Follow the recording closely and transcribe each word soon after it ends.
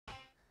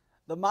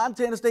The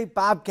Montana State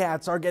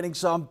Bobcats are getting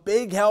some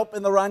big help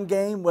in the run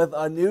game with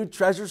a new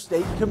Treasure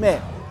State commit.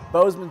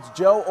 Bozeman's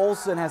Joe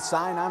Olson has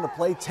signed on to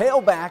play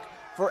tailback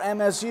for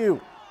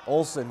MSU.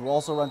 Olson, who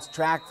also runs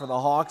track for the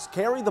Hawks,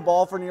 carried the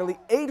ball for nearly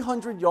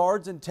 800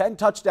 yards and 10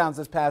 touchdowns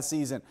this past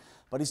season.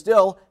 But he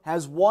still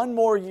has one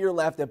more year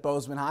left at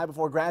Bozeman High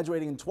before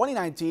graduating in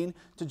 2019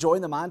 to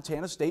join the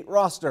Montana State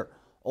roster.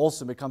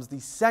 Olson becomes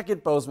the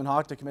second Bozeman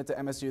Hawk to commit to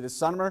MSU this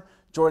summer,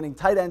 joining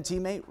tight end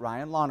teammate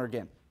Ryan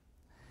Lonergan.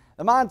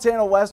 The Montana West